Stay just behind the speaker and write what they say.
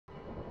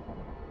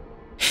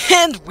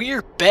And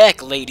we're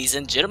back, ladies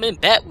and gentlemen,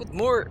 back with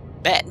more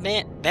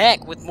Batman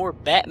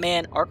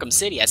Arkham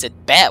City. I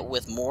said bat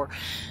with more,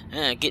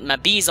 getting my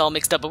B's all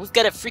mixed up, but we've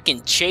got to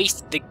freaking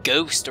chase the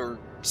ghost or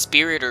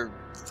spirit or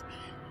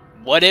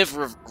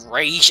whatever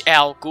Rage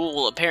Al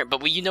Ghul apparent.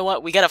 But you know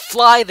what? We gotta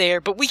fly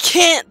there, but we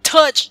can't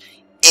touch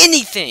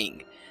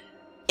anything.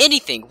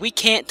 We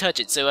can't touch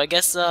it. So I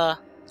guess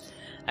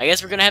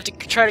we're gonna have to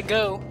try to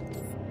go.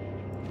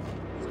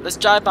 Let's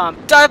dive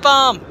bomb. Dive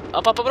bomb!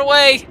 Up, and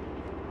away!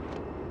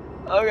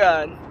 Oh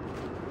god.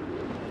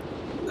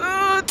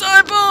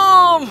 Dive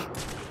bomb!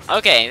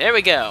 Okay, there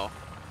we go.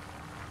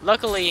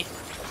 Luckily.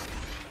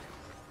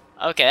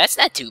 Okay, that's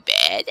not too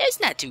bad.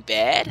 That's not too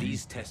bad.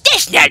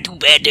 That's not too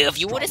bad, if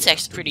you would. It's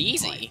actually pretty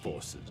easy.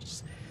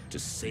 Forces to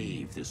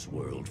save this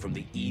world from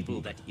the evil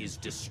that is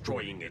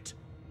destroying it.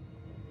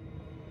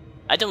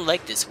 I don't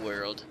like this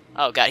world.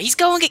 Oh god, he's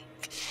going.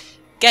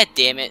 God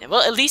damn it.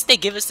 Well, at least they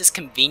give us this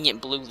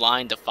convenient blue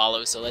line to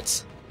follow. So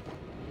let's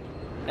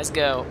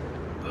go.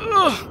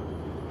 Ugh.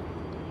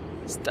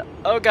 Stop.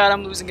 Oh god,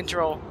 I'm losing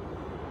control.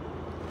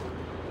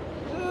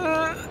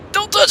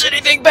 Don't touch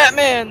anything,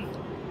 Batman.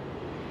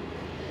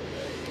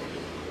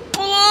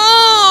 Pull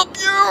up,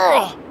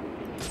 yeah!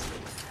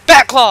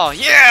 Batclaw,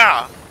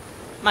 yeah!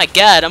 My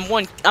god,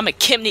 I'm a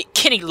Kenny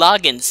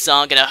Loggins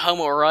song in a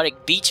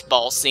homoerotic beach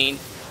ball scene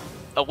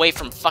away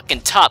from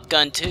fucking Top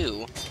Gun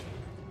 2.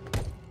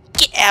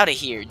 Get out of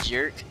here,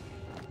 jerk.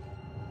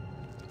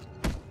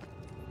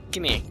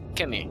 Come here.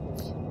 Get out of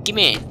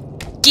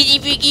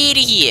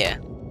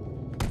here.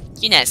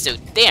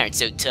 They aren't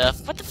so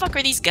tough. What the fuck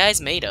are these guys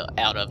made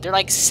out of? They're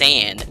like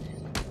sand.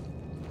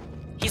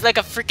 He's like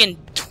a freaking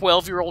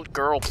 12-year-old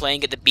girl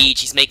playing at the beach.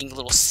 He's making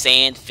little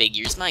sand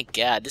figures. My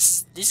god,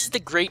 this is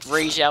the great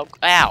Rage Out.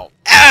 Ow!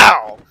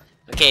 Ow!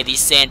 Okay, these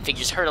sand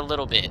figures hurt a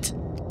little bit.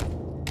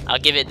 I'll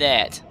give it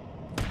that.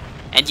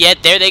 And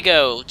yet, there they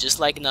go, just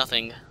like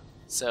nothing.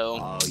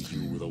 So,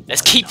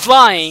 let's keep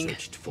flying.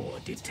 Searched for,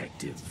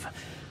 detective,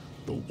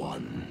 the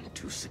one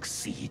to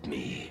succeed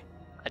me.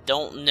 I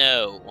don't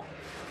know.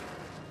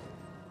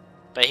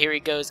 But here he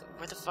goes.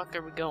 Where the fuck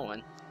are we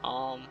going?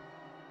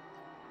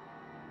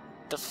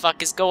 The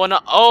fuck is going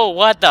on? Oh,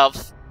 what the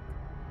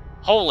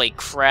holy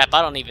crap,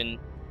 I don't even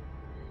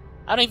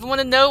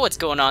want to know what's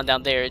going on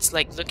down there. It's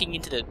like looking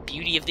into the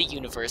beauty of the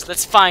universe.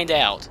 Let's find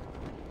out.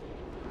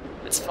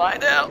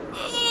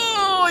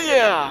 Oh,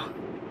 yeah.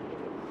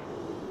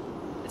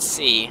 Let's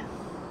see.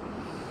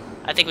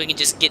 I think we can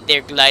just get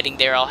there gliding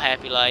there all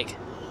happy like.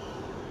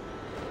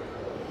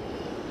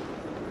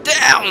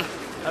 Down!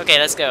 Okay,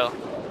 let's go.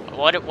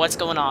 What's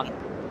going on?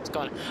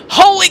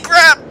 Holy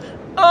crap!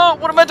 Oh,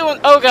 what am I doing?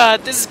 Oh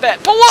god, this is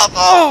bad. Pull up!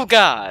 Oh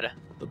god!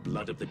 The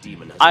blood of the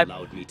demon has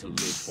allowed me to live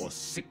for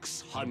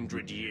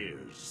 600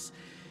 years.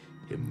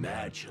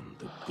 Imagine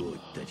the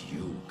good that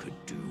you could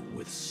do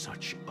with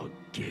such a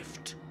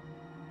gift.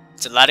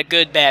 It's a lot of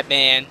good,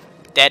 Batman.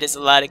 That is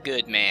a lot of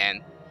good,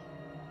 man.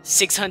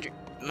 600...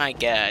 My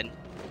god.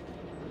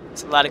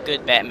 It's a lot of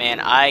good, Batman.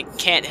 I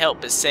can't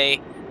help but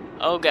say...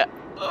 Oh god.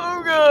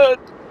 Oh god!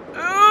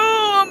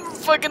 Oh, I'm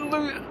fucking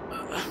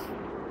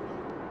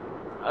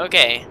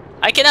Okay.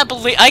 I cannot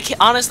believe...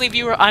 honestly,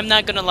 viewer, I'm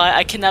not gonna lie.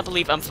 I cannot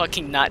believe I'm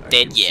fucking not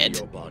dead yet.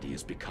 Your body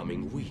is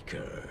becoming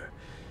weaker.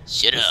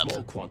 Shut up. The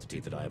small quantity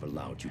that I have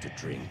allowed you to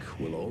drink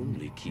will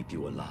only keep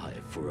you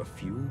alive for a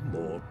few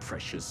more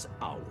precious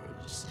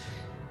hours.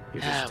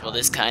 Well,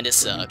 this kinda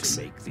sucks.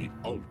 To make the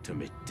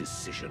ultimate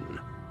decision.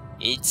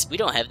 We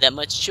don't have that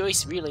much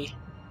choice, really.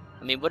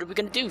 I mean, what are we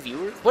gonna do,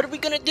 viewer? What are we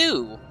gonna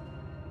do?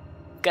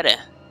 Gotta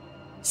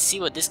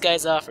see what this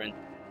guy's offering.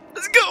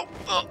 Let's go!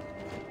 Oh.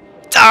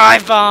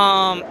 Dive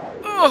bomb!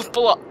 Oh,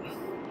 pull up!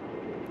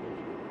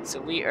 So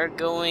we are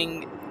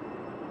going...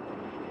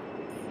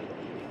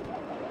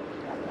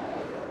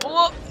 Pull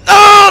up!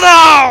 Oh,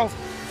 no!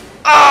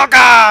 Oh,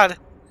 God!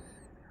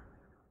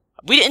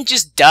 We didn't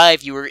just die,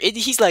 viewer.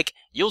 He's like,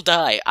 you'll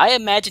die. I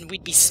imagined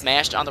we'd be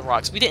smashed on the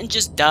rocks. We didn't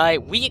just die,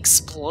 we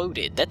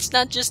exploded. That's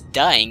not just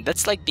dying,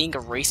 that's like being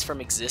erased from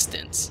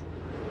existence.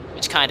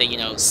 Which kinda, you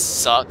know,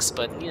 sucks,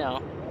 but, you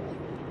know...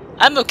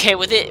 I'm okay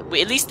with it.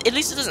 At least it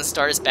doesn't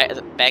start us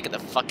back at the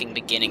fucking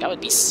beginning. I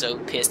would be so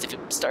pissed if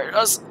it started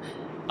us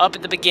up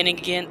at the beginning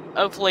again.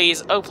 Oh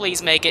please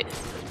make it.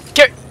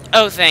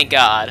 Oh thank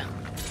God.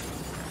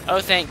 Oh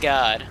thank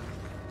God.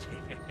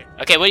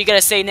 Okay, what do you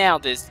gotta say now,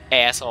 this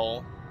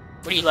asshole?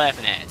 What are you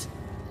laughing at?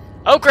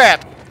 Oh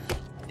crap!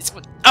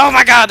 Oh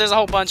my God, there's a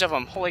whole bunch of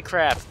them. Holy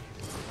crap.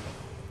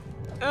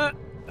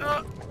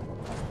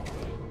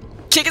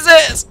 Kick his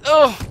ass!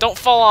 Oh, don't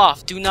fall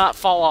off. Do not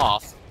fall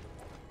off.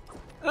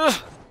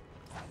 Ugh.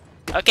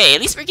 Okay, at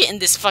least we're getting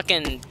this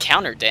fucking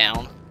counter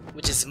down,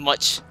 which is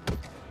much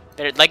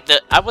better. Like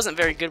I wasn't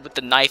very good with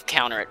the knife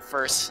counter at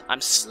first.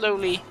 I'm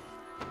slowly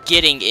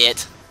getting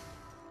it,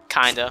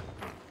 kinda.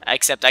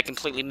 Except I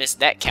completely missed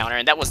that counter,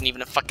 and that wasn't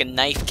even a fucking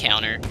knife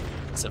counter.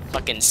 It's a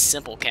fucking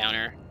simple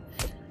counter.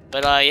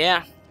 But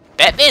yeah,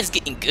 Batman's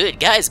getting good,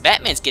 guys.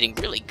 Batman's getting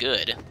really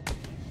good.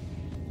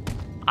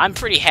 I'm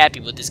pretty happy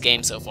with this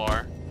game so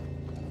far.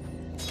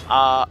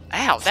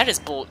 Ow, that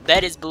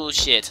is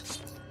bullshit.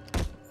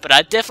 But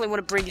I definitely want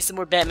to bring you some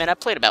more Batman. I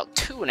played about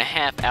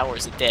 2.5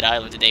 hours of Dead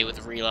Island today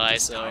with Realize,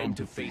 It's so... time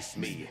to face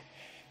me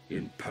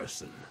in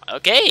person.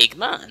 Okay,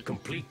 come on.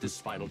 Complete this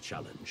final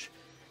challenge,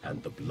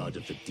 and the blood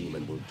of the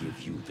demon will give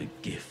you the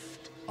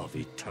gift of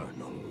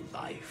eternal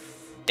life.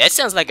 That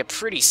sounds like a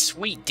pretty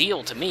sweet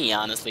deal to me,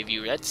 honestly,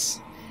 viewer. It's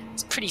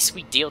a pretty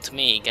sweet deal to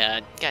me.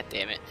 God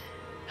damn it.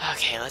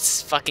 Okay,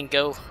 let's fucking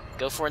go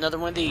for another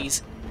one of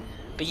these.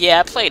 But yeah,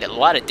 I played a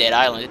lot of Dead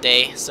Island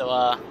today,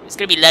 so there's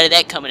gonna be a lot of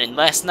that coming in.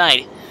 Last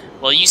night,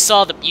 well, you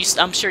saw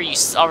I'm sure you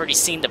already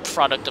seen the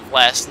product of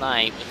last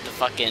night with the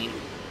fucking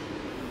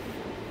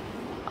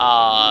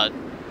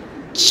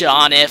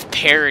John F.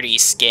 parody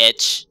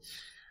sketch.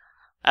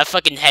 I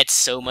fucking had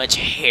so much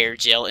hair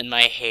gel in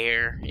my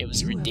hair. It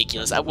was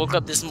ridiculous. I woke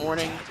up this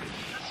morning.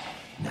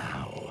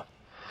 Now,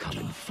 come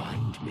and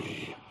find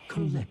me.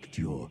 Collect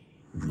your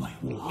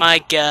reward. My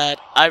god,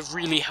 I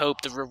really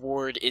hope the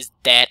reward is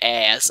that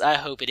ass. I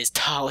hope it is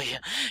Talia.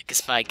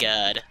 Because my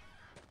god.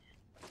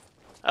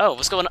 Oh,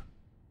 what's going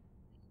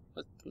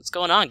on? What's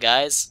going on,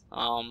 guys?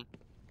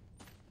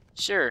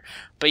 Sure.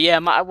 But yeah,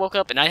 I woke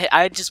up and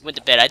I just went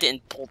to bed. I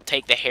didn't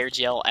take the hair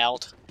gel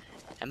out.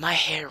 And my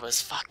hair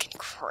was fucking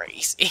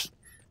crazy.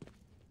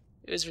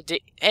 It was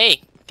ridiculous.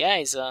 Hey,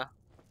 guys, what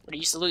are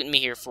you saluting me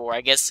here for?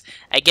 I guess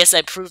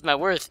I proved my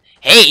worth.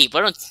 Hey,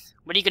 what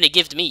are you gonna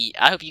give to me?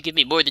 I hope you give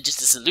me more than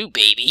just a salute,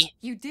 baby.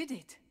 You did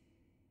it.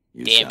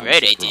 You Damn sound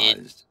right I surprised.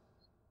 did.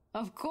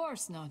 Of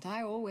course not.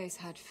 I always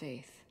had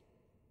faith.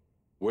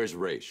 Where's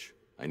Raish?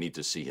 I need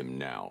to see him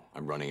now.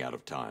 I'm running out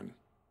of time.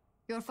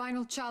 Your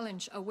final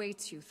challenge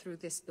awaits you through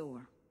this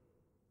door.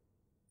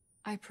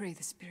 I pray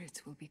the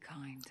spirits will be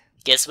kind.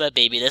 Guess what,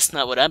 baby? That's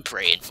not what I'm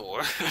praying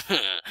for.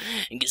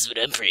 And guess what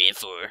I'm praying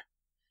for?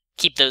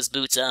 Keep those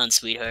boots on,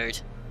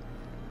 sweetheart.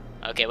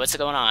 Okay, what's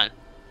going on?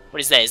 What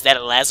is that? Is that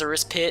a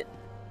Lazarus pit?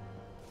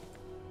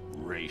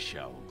 Raish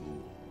al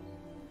Ghul.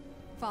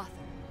 Father,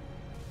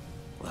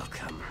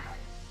 Welcome,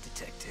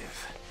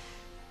 Detective.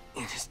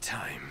 It is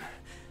time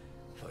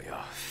for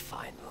your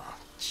final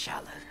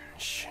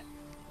challenge.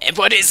 And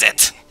what is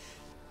it?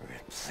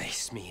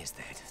 Replace me as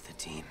the head of the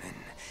demon.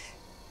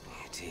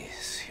 It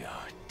is your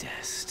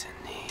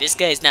destiny. This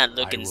guy's not I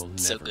looking will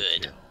so never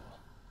good. kill.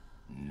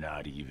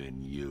 Not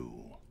even you.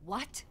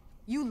 what?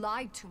 You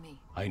lied to me.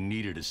 I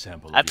needed a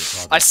sample of I your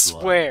father's I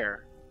blood.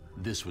 swear.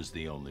 This was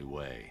the only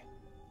way.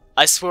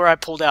 I swear I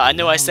pulled out. I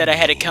know I said I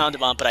had a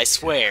condom on, but I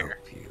swear.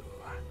 Help you.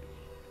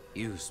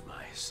 Use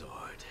my sword.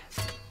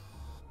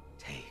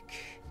 Take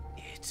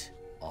it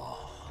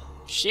all.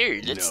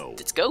 Sure, No.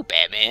 let's go,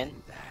 Batman.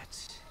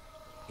 That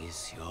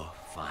is your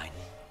final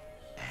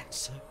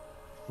answer.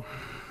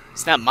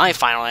 It's not my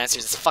final answer,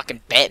 it's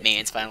fucking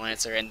Batman's final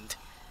answer, and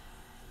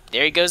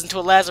there he goes into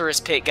a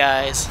Lazarus pit,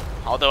 guys.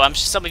 Although I'm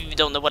sure some of you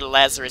don't know what a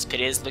Lazarus pit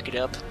is, look it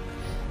up.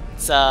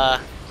 It's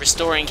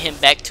restoring him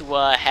back to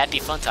happy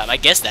fun time. I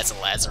guess that's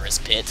a Lazarus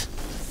pit.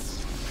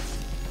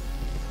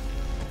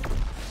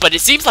 But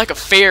it seems like a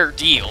fair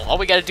deal. All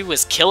we gotta do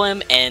is kill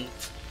him and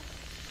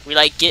we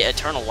like get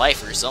eternal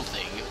life or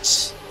something.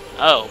 It's,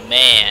 oh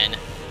man.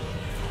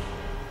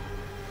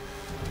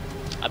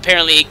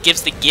 Apparently it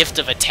gives the gift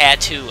of a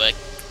tattoo, a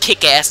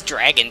kick-ass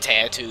dragon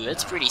tattoo.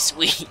 That's pretty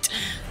sweet.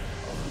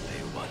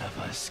 Only one of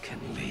us can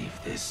leave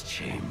this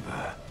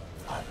chamber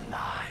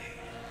alive.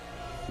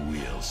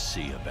 We'll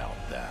see about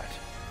that.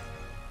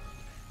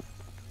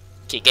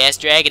 Kick-ass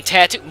dragon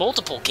tattoo.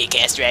 Multiple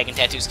kick-ass dragon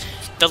tattoos.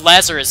 The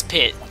Lazarus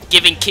pit.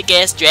 Giving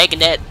kick-ass dragon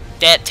that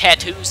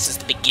tattoo since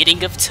the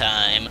beginning of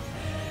time.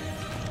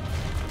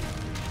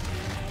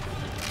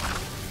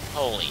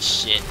 Holy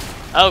shit.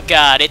 Oh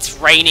god, it's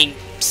raining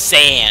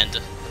sand.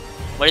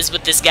 What is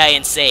with this guy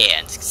in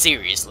sand?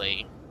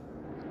 Seriously.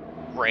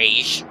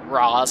 Raish,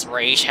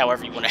 Raish,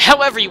 however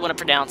you want to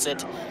pronounce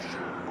it.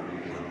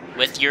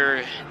 With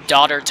your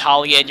daughter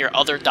Talia and your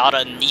other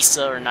daughter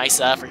Nisa or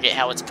Nisa, I forget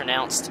how it's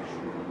pronounced.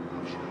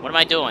 What am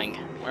I doing?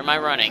 Where am I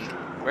running?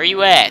 Where are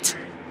you at?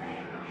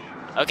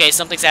 Okay,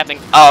 something's happening.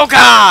 Oh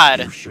god!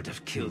 You should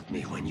have killed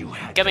me when you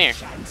had Come the here.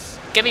 chance.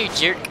 Come here,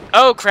 jerk.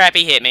 Oh crap,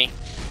 he hit me.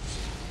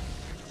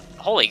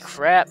 Holy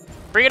crap.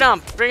 Bring it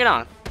on, bring it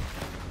on.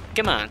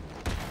 Come on.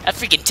 I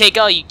freaking take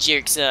all you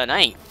jerks on.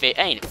 I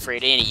ain't afraid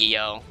of any of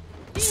y'all.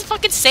 These are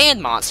fucking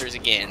sand monsters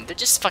again. They're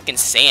just fucking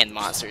sand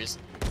monsters.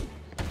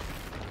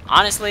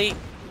 Honestly,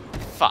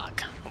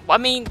 fuck. I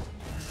mean,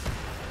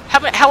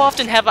 how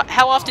often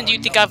do you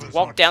think I've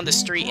walked down the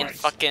street and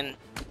fucking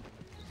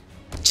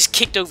just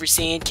kicked over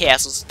sand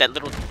castles that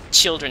little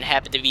children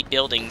happen to be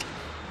building?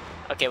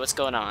 Okay, what's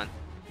going on?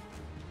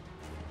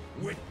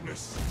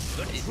 Witness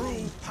the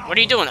true power. What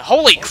are you doing?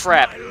 Holy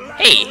crap!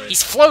 Hey,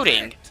 he's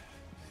floating!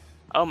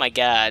 Oh my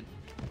god.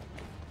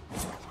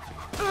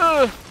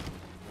 Ugh.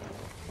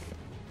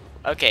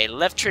 Okay,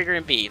 left trigger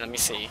and B. Let me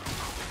see.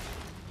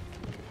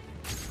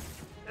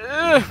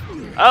 Ugh.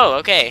 Oh,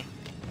 okay.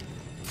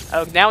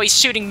 Oh, now he's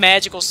shooting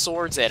magical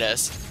swords at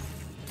us.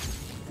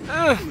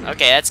 Ugh.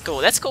 Okay, that's cool.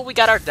 That's cool. We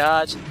got our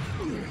dodge.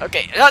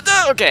 Okay.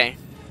 Okay.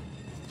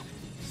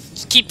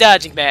 Just keep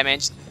dodging, Batman.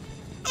 Just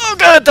Oh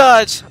god,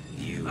 dodge!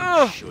 You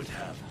Oh. should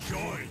have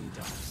joined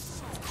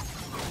us.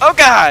 Oh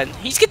god!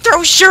 He's gonna throw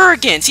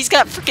shurikens! He's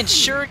got freaking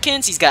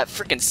shurikens, he's got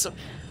freaking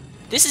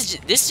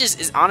this just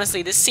is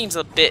honestly, this seems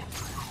a bit...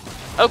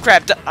 Oh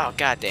crap, oh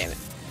god damn it.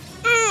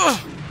 Ugh.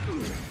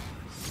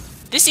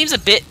 This seems a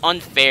bit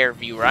unfair,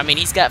 viewer. I mean,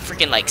 he's got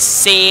freaking like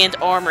sand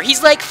armor.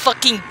 He's like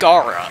fucking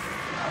Gara.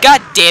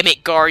 God damn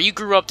it, Gara, you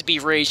grew up to be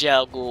Ra's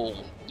al Ghul,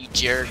 you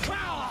jerk.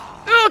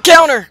 Oh,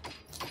 counter!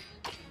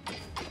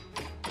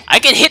 I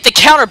can hit the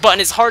counter button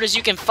as hard as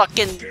you can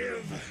fucking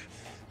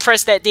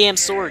press that damn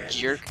sword,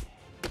 jerk.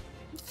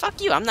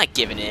 Fuck you, I'm not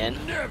giving in.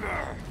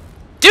 Never.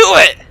 Do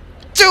it!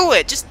 Do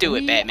it! Just do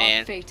it, Batman.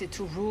 We are fated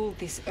to rule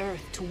this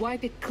earth, to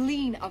wipe it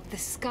clean of the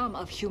scum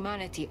of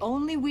humanity.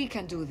 Only we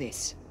can do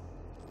this.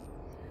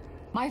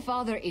 My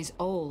father is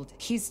old.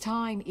 His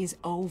time is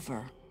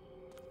over.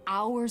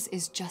 Ours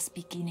is just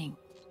beginning.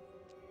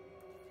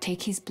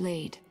 Take his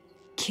blade.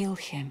 Kill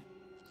him.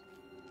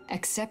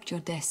 Accept your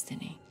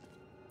destiny.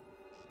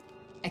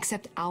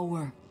 Accept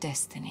our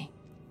destiny.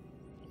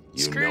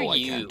 You Screw know I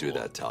you. can't do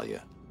that,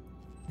 Talia.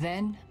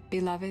 Then,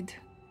 beloved,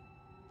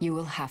 you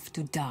will have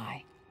to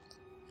die.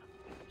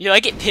 You know, I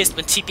get pissed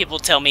when people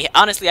tell me...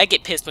 Honestly, I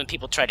get pissed when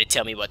people try to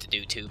tell me what to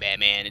do too,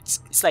 Batman.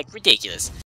 It's like ridiculous.